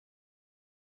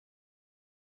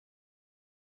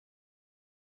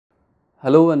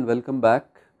Hello and welcome back.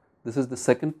 This is the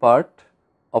second part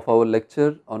of our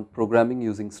lecture on programming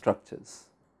using structures.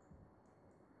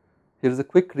 Here is a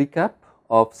quick recap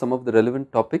of some of the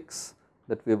relevant topics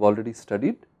that we have already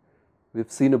studied. We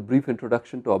have seen a brief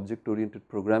introduction to object oriented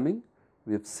programming.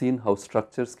 We have seen how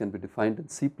structures can be defined in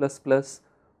C++,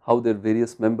 how their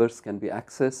various members can be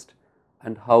accessed,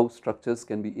 and how structures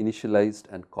can be initialized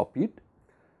and copied.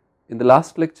 In the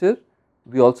last lecture,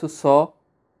 we also saw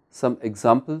some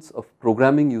examples of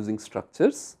programming using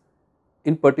structures.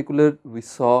 In particular, we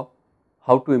saw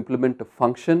how to implement a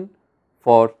function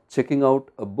for checking out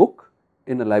a book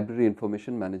in a library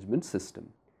information management system.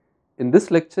 In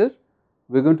this lecture,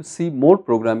 we are going to see more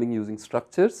programming using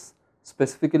structures.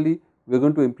 Specifically, we are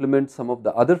going to implement some of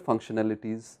the other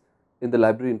functionalities in the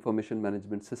library information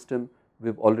management system we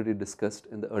have already discussed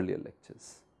in the earlier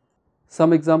lectures.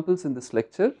 Some examples in this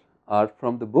lecture are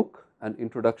from the book An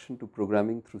Introduction to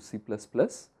Programming Through C++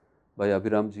 by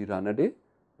Abhiram G. Ranade,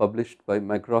 published by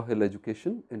McGraw-Hill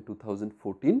Education in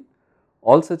 2014.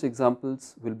 All such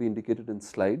examples will be indicated in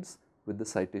slides with the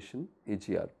citation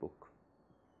AGR book.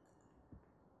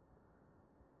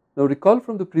 Now recall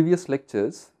from the previous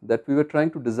lectures that we were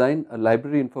trying to design a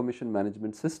library information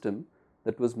management system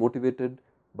that was motivated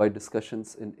by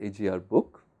discussions in AGR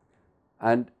book,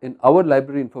 and in our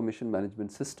library information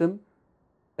management system,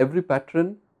 every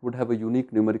patron would have a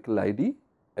unique numerical ID,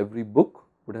 every book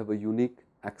would have a unique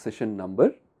accession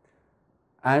number,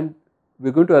 and we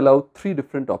are going to allow three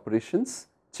different operations: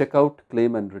 checkout,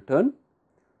 claim and return.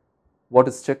 What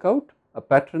is checkout? A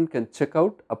patron can check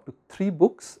out up to 3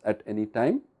 books at any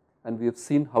time, and we have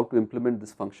seen how to implement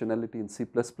this functionality in C++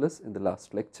 in the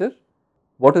last lecture.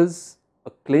 What is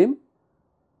a claim?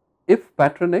 If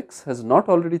patron X has not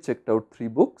already checked out 3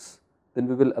 books, then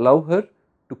we will allow her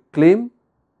to claim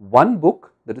one book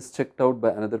that is checked out by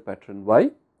another patron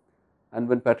Y, and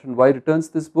when patron Y returns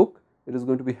this book, it is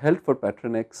going to be held for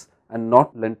patron X and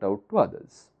not lent out to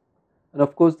others. And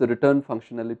of course, the return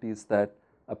functionality is that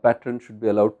a patron should be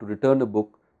allowed to return a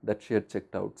book that she had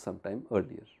checked out sometime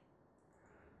earlier.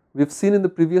 We have seen in the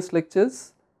previous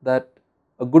lectures that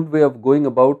a good way of going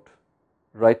about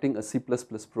writing a C++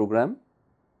 program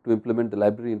to implement the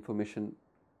library information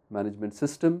management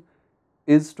system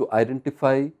is to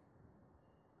identify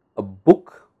a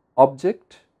book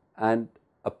object and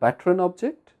a patron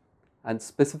object, and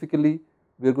specifically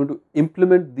we are going to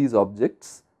implement these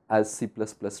objects as C++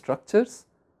 structures.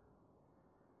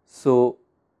 So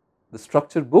the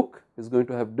structure book is going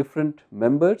to have different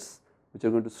members which are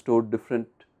going to store different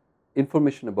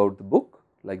information about the book,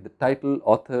 like the title,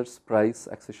 authors, price,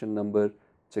 accession number,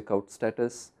 checkout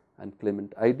status and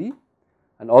claimant ID,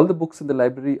 and all the books in the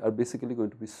library are basically going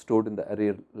to be stored in the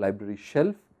array library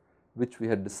shelf, which we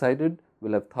had decided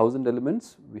will have 1000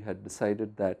 elements. We had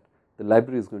decided that the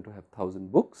library is going to have 1000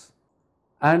 books,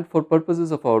 and for purposes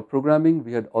of our programming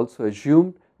we had also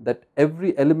assumed that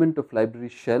every element of library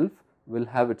shelf will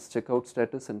have its checkout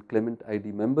status and claimant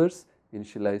ID members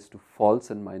initialized to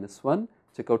false and -1.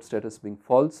 Checkout status being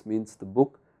false means the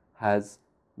book has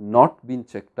not been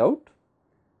checked out,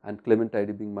 and claimant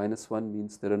ID being -1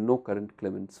 means there are no current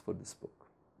claimants for this book.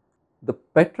 The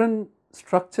patron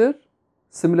structure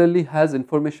similarly has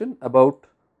information about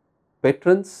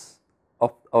patrons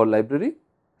of our library.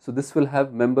 So this will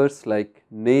have members like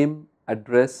name,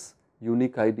 address,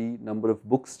 unique ID, number of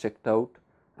books checked out,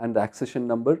 and the accession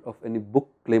number of any book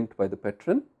claimed by the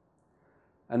patron.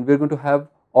 And we are going to have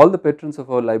all the patrons of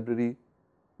our library,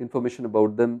 information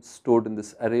about them stored in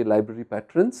this array library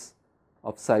patrons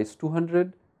of size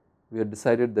 200. We had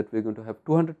decided that we are going to have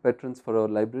 200 patrons for our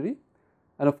library,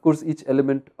 and of course each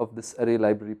element of this array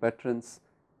library patrons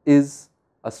is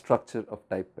a structure of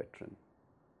type patron.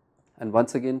 And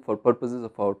once again, for purposes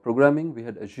of our programming, we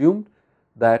had assumed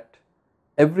that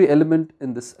every element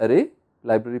in this array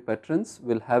library patrons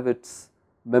will have its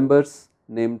members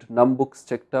named num books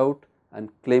checked out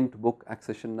and claimed book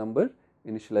accession number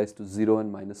initialized to 0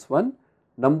 and -1.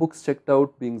 Num books checked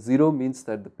out being 0 means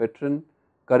that the patron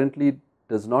currently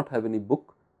does not have any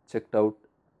book checked out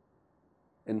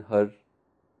in her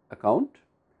account,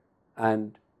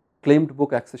 and claimed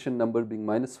book accession number being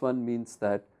 -1 means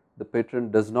that the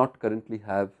patron does not currently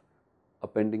have a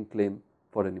pending claim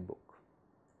for any book.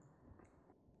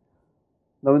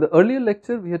 Now in the earlier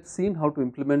lecture we had seen how to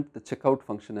implement the checkout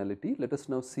functionality. Let us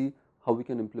now see how we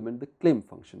can implement the claim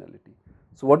functionality.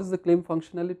 So what is the claim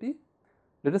functionality?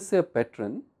 Let us say a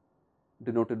patron,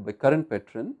 denoted by current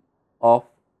patron, of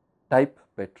type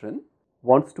patron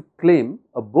wants to claim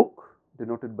a book,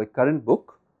 denoted by current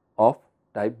book, of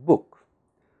type book.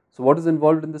 So what is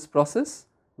involved in this process?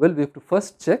 Well, we have to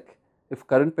first check if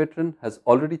current patron has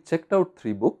already checked out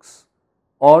 3 books,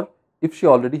 or if she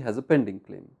already has a pending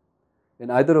claim. In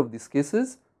either of these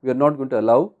cases, we are not going to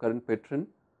allow current patron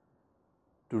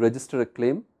to register a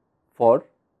claim for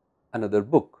another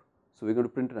book. So, we are going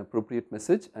to print an appropriate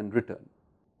message and return.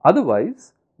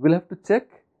 Otherwise, we will have to check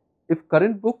if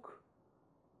current book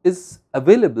is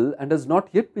available and has not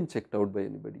yet been checked out by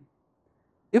anybody.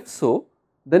 If so,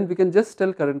 then we can just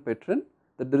tell current patron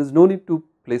that there is no need to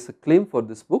place a claim for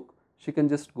this book, she can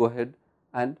just go ahead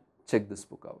and check this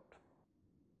book out.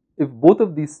 If both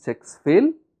of these checks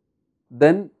fail,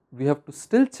 then we have to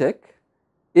still check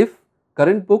if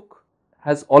current book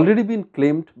has already been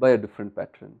claimed by a different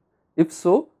patron. If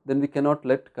so, then we cannot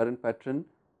let current patron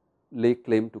lay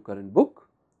claim to current book.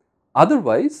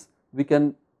 Otherwise, we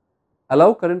can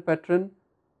allow current patron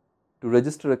to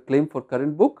register a claim for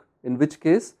current book, in which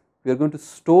case we are going to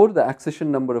store the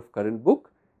accession number of current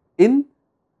book in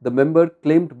the member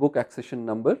claimed book accession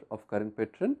number of current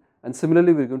patron, and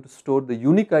similarly we are going to store the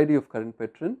unique ID of current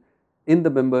patron in the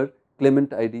member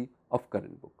claimant ID of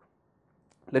current book.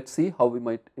 Let us see how we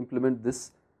might implement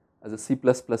this as a C++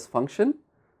 function.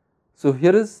 So,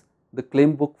 here is the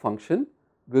claim book function.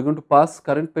 We are going to pass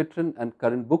current patron and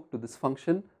current book to this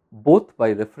function both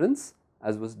by reference,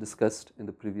 as was discussed in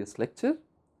the previous lecture.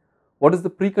 What is the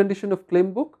precondition of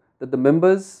claim book? That the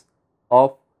members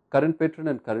of current patron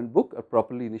and current book are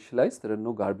properly initialized, there are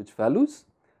no garbage values.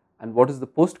 And what is the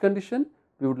post condition?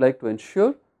 We would like to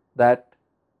ensure that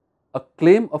a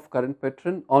claim of current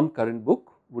patron on current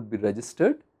book would be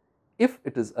registered if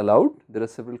it is allowed. There are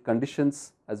several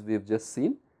conditions as we have just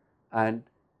seen, and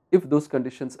if those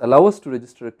conditions allow us to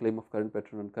register a claim of current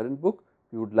patron on current book,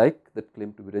 we would like that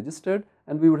claim to be registered,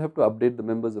 and we would have to update the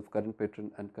members of current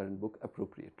patron and current book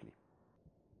appropriately.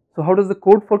 So, how does the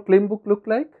code for claim book look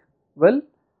like? Well,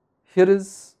 here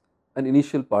is an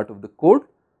initial part of the code.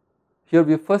 Here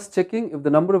we are first checking if the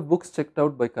number of books checked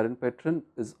out by current patron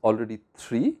is already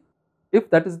 3. If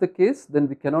that is the case, then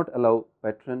we cannot allow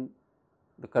the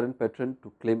current patron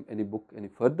to claim any book any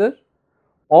further,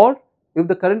 or if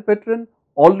the current patron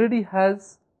already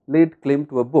has laid claim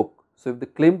to a book. So, if the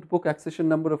claimed book accession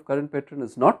number of current patron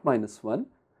is not -1,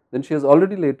 then she has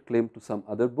already laid claim to some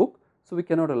other book. So, we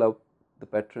cannot allow the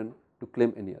patron to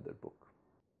claim any other book.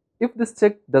 If this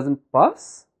check does not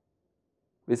pass,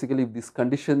 basically if these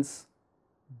conditions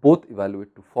both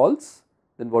evaluate to false,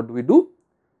 then what do?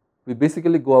 We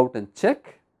basically go out and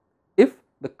check if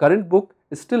the current book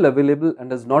is still available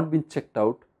and has not been checked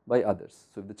out by others.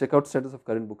 So, if the checkout status of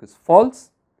current book is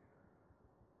false,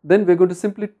 then we are going to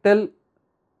simply tell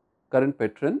current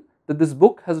patron that this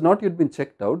book has not yet been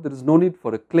checked out, there is no need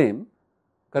for a claim,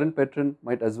 current patron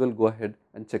might as well go ahead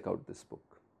and check out this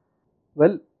book.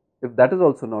 Well, if that is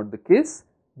also not the case,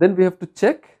 then we have to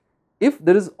check if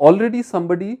there is already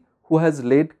somebody who has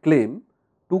laid claim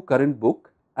to current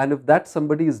book, and if that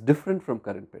somebody is different from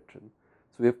current patron.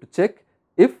 So, we have to check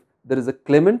if there is a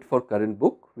claimant for current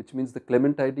book, which means the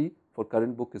claimant ID for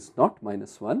current book is not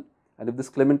 -1, and if this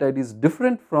claimant ID is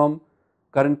different from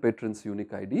current patron's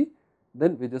unique ID,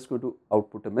 then we are just going to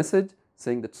output a message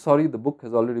saying that sorry, the book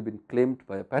has already been claimed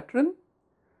by a patron,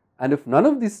 and if none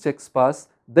of these checks pass,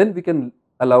 then we can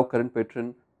allow current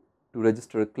patron to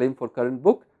register a claim for current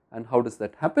book. And how does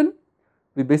that happen?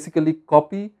 We basically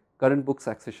copy current book's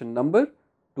accession number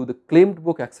to the claimed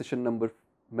book accession number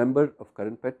member of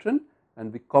current patron,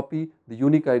 and we copy the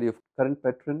unique ID of current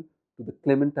patron to the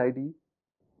claimant ID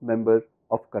member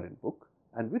of current book,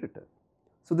 and we return.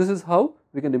 So, this is how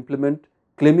we can implement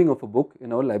claiming of a book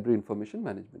in our library information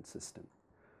management system.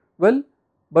 Well,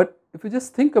 but if you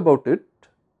just think about it,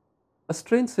 a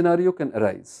strange scenario can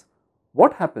arise.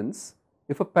 What happens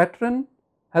if a patron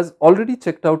has already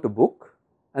checked out a book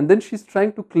and then she is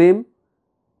trying to claim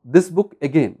this book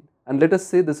again, and let us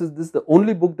say this is the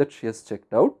only book that she has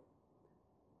checked out.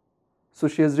 So,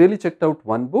 she has really checked out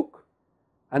one book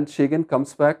and she again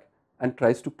comes back and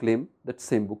tries to claim that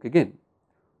same book again.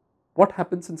 What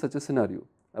happens in such a scenario?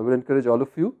 I will encourage all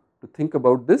of you to think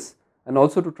about this and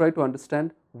also to try to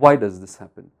understand why does this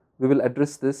happen. We will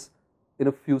address this in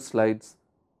a few slides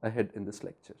ahead in this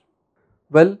lecture.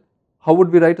 Well, how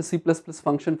would we write a C++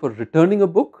 function for returning a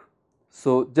book?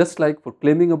 So, just like for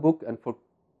claiming a book and for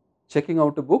checking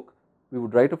out a book, we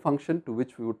would write a function to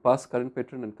which we would pass current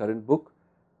patron and current book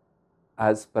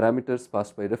as parameters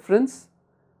passed by reference.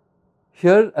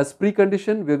 Here as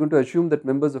precondition, we are going to assume that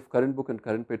members of current book and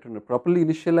current patron are properly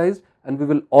initialized, and we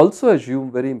will also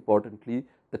assume very importantly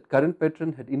that current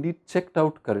patron had indeed checked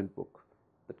out current book,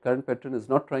 that current patron is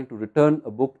not trying to return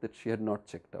a book that she had not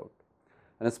checked out.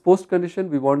 And as post condition,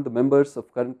 we want the members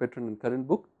of current patron and current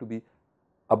book to be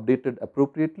updated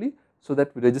appropriately so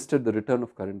that we register the return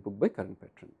of current book by current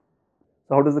patron.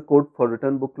 So how does the code for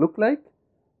return book look like?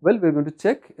 Well, we are going to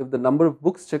check if the number of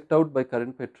books checked out by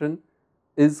current patron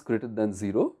is greater than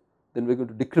 0, then we are going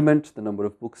to decrement the number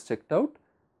of books checked out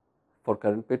for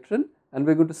current patron, and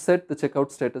we are going to set the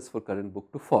checkout status for current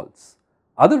book to false.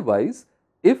 Otherwise,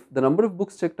 if the number of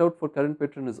books checked out for current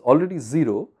patron is already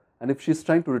 0, and if she is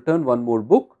trying to return one more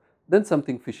book, then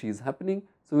something fishy is happening.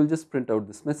 So we will just print out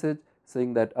this message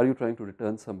saying that, are you trying to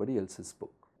return somebody else's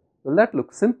book? Well, that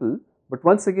looks simple, but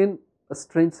once again a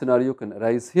strange scenario can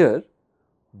arise here.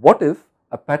 What if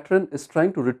a patron is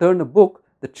trying to return a book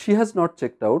that she has not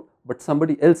checked out but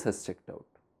somebody else has checked out?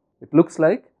 It looks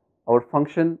like our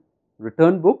function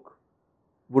return book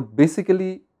would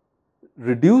basically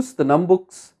reduce the num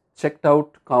books checked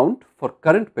out count for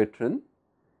current patron,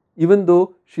 even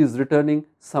though she is returning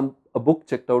a book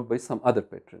checked out by some other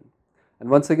patron. And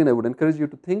once again, I would encourage you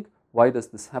to think, why does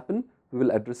this happen? We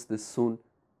will address this soon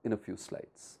in a few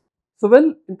slides. So,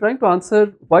 well, in trying to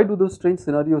answer why do those strange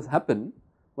scenarios happen,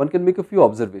 one can make a few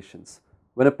observations.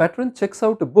 When a patron checks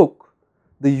out a book,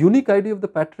 the unique ID of the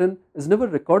patron is never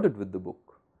recorded with the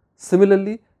book.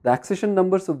 Similarly, the accession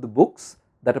numbers of the books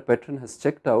that a patron has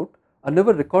checked out are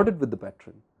never recorded with the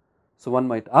patron. So one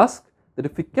might ask that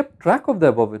if we kept track of the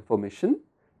above information,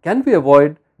 can we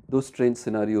avoid those strange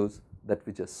scenarios that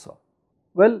we just saw?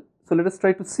 Well, so let us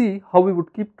try to see how we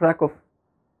would keep track of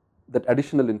that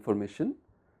additional information.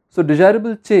 So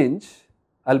desirable change,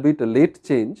 albeit a late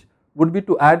change, would be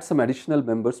to add some additional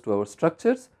members to our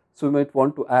structures. So we might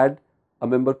want to add a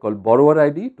member called borrower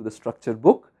ID to the structure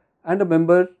book, and a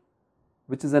member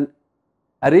which is an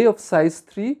array of size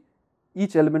 3,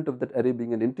 each element of that array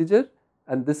being an integer,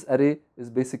 and this array is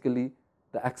basically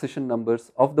the accession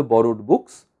numbers of the borrowed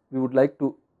books. We would like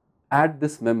to add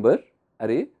this member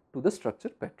array to the structure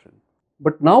patron.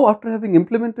 But now, after having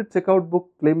implemented checkout book,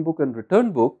 claim book and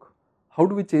return book, how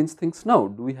do we change things now?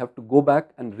 Do we have to go back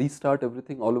and restart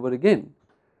everything all over again?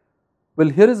 Well,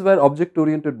 here is where object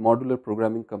oriented modular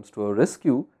programming comes to our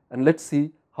rescue, and let us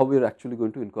see how we are actually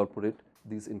going to incorporate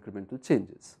these incremental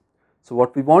changes. So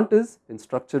what we want is, in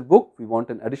structure book we want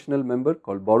an additional member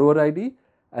called borrower ID,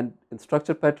 and in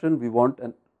structure patron we want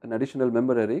an additional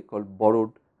member array called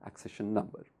borrowed accession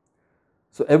number.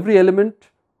 So every element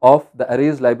of the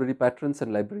array's library patrons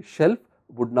and library shelf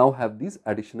would now have these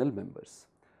additional members,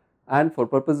 and for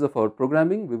purposes of our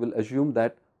programming we will assume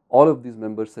that all of these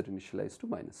members are initialized to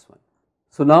 -1.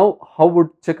 So now how would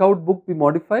checkout book be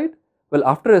modified? Well,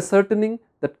 after ascertaining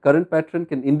that current patron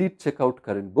can indeed check out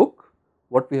current book,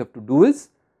 what we have to do is,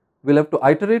 we will have to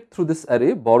iterate through this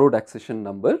array borrowed accession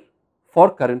number for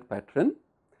current patron,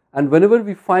 and whenever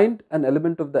we find an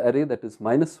element of the array that is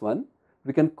 -1,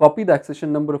 we can copy the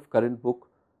accession number of current book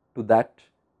to that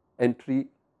entry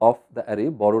of the array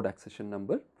borrowed accession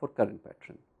number for current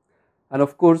patron. And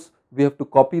of course, we have to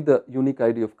copy the unique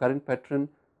ID of current patron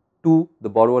to the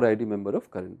borrower ID member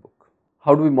of current book.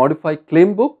 How do we modify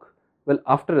claim book? Well,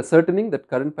 after ascertaining that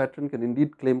current patron can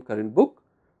indeed claim current book,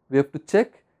 we have to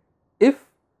check if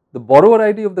the borrower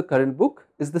ID of the current book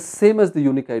is the same as the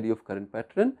unique ID of current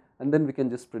patron, and then we can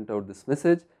just print out this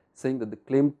message saying that the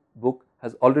claim book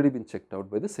has already been checked out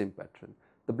by the same patron.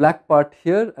 The black part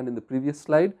here and in the previous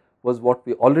slide was what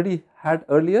we already had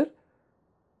earlier.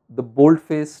 The bold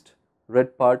faced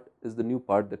red part is the new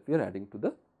part that we are adding to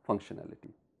the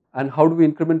functionality. And how do we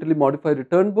incrementally modify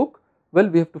return book? Well,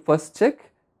 we have to first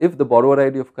check if the borrower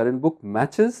ID of current book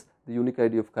matches the unique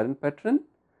ID of current patron,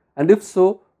 and if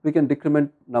so, we can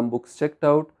decrement num books checked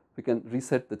out, we can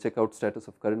reset the checkout status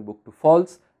of current book to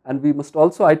false, and we must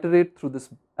also iterate through this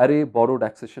array borrowed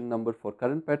accession number for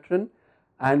current patron,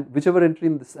 and whichever entry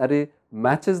in this array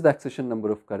matches the accession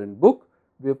number of current book,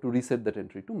 we have to reset that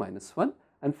entry to -1,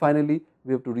 and finally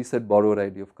we have to reset borrower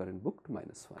ID of current book to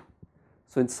 -1.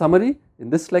 So in summary, in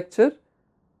this lecture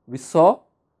we saw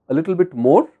a little bit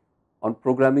more on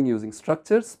programming using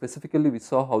structures. Specifically, we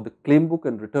saw how the claim book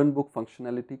and return book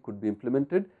functionality could be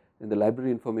implemented in the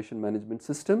library information management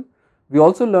system. We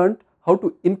also learned how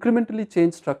to incrementally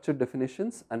change structure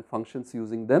definitions and functions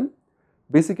using them.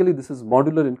 Basically, this is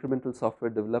modular incremental software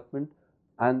development,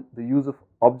 and the use of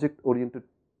object oriented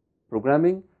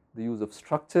programming, the use of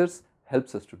structures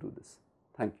helps us to do this.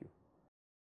 Thank you.